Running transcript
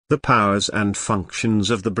The powers and functions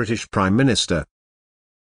of the British Prime Minister.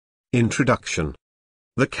 Introduction.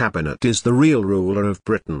 The Cabinet is the real ruler of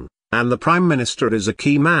Britain, and the Prime Minister is a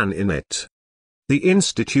key man in it. The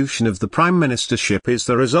institution of the Prime Ministership is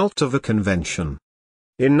the result of a convention.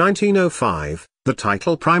 In 1905, the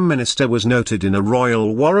title Prime Minister was noted in a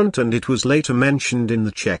royal warrant, and it was later mentioned in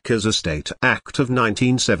the Chequers Estate Act of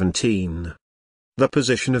 1917. The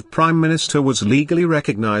position of Prime Minister was legally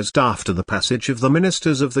recognised after the passage of the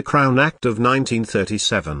Ministers of the Crown Act of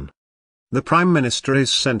 1937. The Prime Minister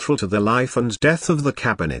is central to the life and death of the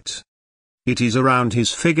Cabinet. It is around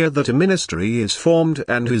his figure that a ministry is formed,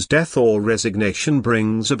 and his death or resignation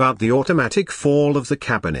brings about the automatic fall of the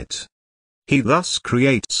Cabinet. He thus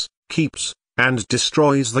creates, keeps, and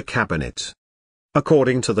destroys the Cabinet.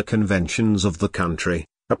 According to the conventions of the country,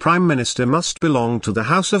 a Prime Minister must belong to the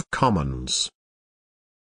House of Commons.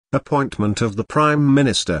 Appointment of the Prime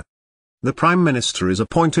Minister. The Prime Minister is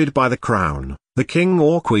appointed by the Crown, the King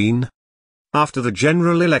or Queen. After the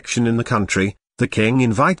general election in the country, the King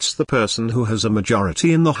invites the person who has a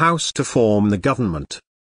majority in the House to form the government.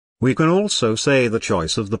 We can also say the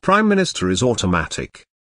choice of the Prime Minister is automatic.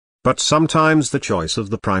 But sometimes the choice of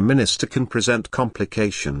the Prime Minister can present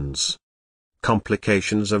complications.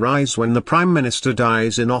 Complications arise when the Prime Minister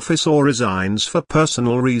dies in office or resigns for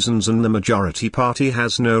personal reasons and the majority party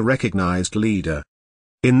has no recognised leader.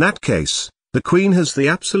 In that case, the Queen has the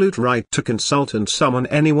absolute right to consult and summon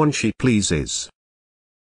anyone she pleases.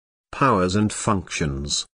 Powers and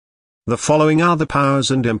functions. The following are the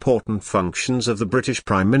powers and important functions of the British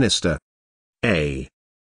Prime Minister. A.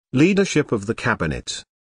 Leadership of the Cabinet.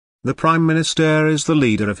 The Prime Minister is the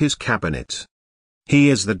leader of his Cabinet. He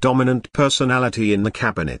is the dominant personality in the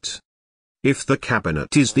Cabinet. If the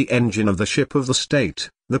Cabinet is the engine of the ship of the state,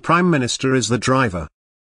 the Prime Minister is the driver.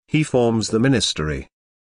 He forms the ministry.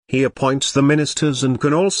 He appoints the ministers and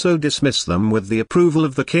can also dismiss them with the approval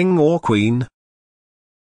of the King or Queen.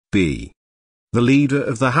 B. The leader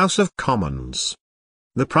of the House of Commons.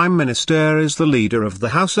 The Prime Minister is the leader of the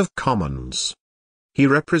House of Commons. He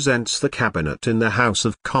represents the Cabinet in the House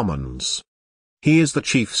of Commons. He is the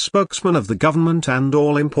chief spokesman of the government, and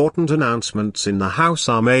all important announcements in the House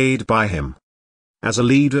are made by him. As a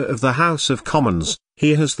leader of the House of Commons,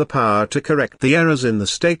 he has the power to correct the errors in the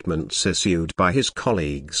statements issued by his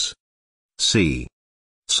colleagues. C.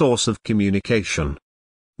 Source of communication.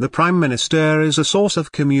 The Prime Minister is a source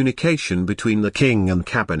of communication between the King and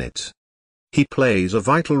Cabinet. He plays a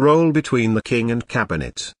vital role between the King and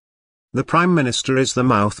Cabinet. The Prime Minister is the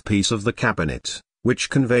mouthpiece of the Cabinet, which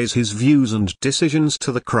conveys his views and decisions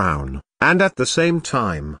to the Crown, and at the same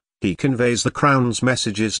time, he conveys the Crown's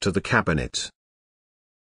messages to the Cabinet.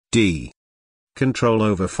 D. Control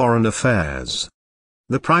over foreign affairs.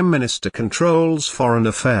 The Prime Minister controls foreign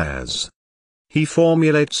affairs. He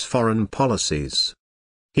formulates foreign policies.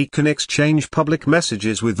 He can exchange public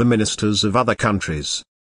messages with the ministers of other countries.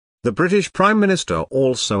 The British Prime Minister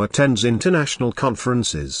also attends international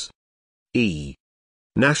conferences. E.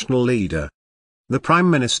 National leader. The Prime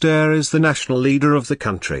Minister is the national leader of the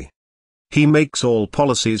country. He makes all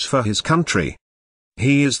policies for his country.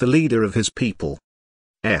 He is the leader of his people.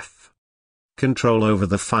 F. Control over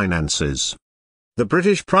the finances. The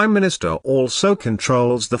British Prime Minister also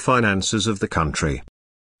controls the finances of the country.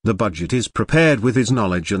 The budget is prepared with his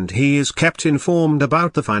knowledge, and he is kept informed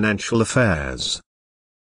about the financial affairs.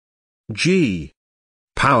 G.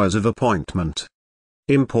 Powers of appointment.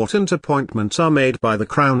 Important appointments are made by the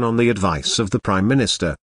Crown on the advice of the Prime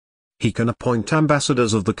Minister. He can appoint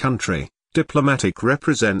ambassadors of the country, diplomatic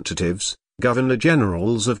representatives,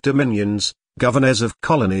 governor-generals of dominions, governors of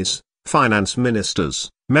colonies, finance ministers,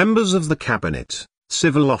 members of the Cabinet,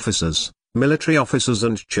 civil officers, military officers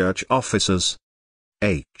and church officers.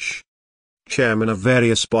 H. Chairman of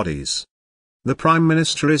various bodies. The Prime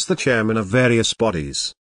Minister is the chairman of various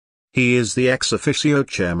bodies. He is the ex officio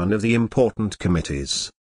chairman of the important committees.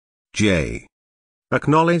 J.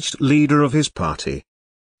 Acknowledged leader of his party.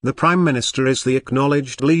 The Prime Minister is the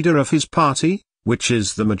acknowledged leader of his party, which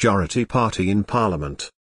is the majority party in Parliament.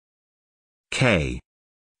 K.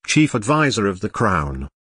 Chief advisor of the Crown.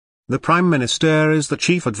 The Prime Minister is the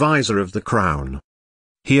chief advisor of the Crown.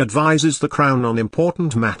 He advises the Crown on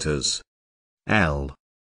important matters. L.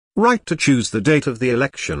 Right to choose the date of the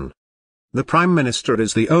election. The Prime Minister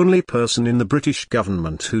is the only person in the British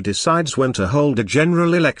government who decides when to hold a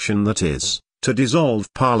general election, that is, to dissolve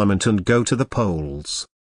Parliament and go to the polls.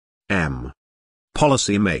 M.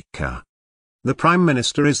 Policy maker. The Prime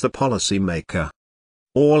Minister is the policy maker.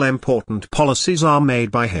 All important policies are made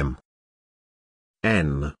by him.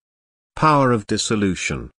 N. Power of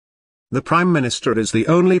dissolution. The Prime Minister is the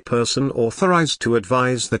only person authorized to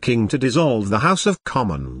advise the King to dissolve the House of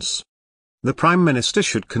Commons. The Prime Minister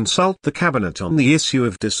should consult the Cabinet on the issue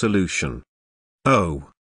of dissolution.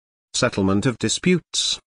 Settlement of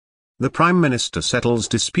disputes. The Prime Minister settles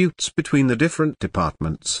disputes between the different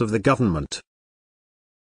departments of the government.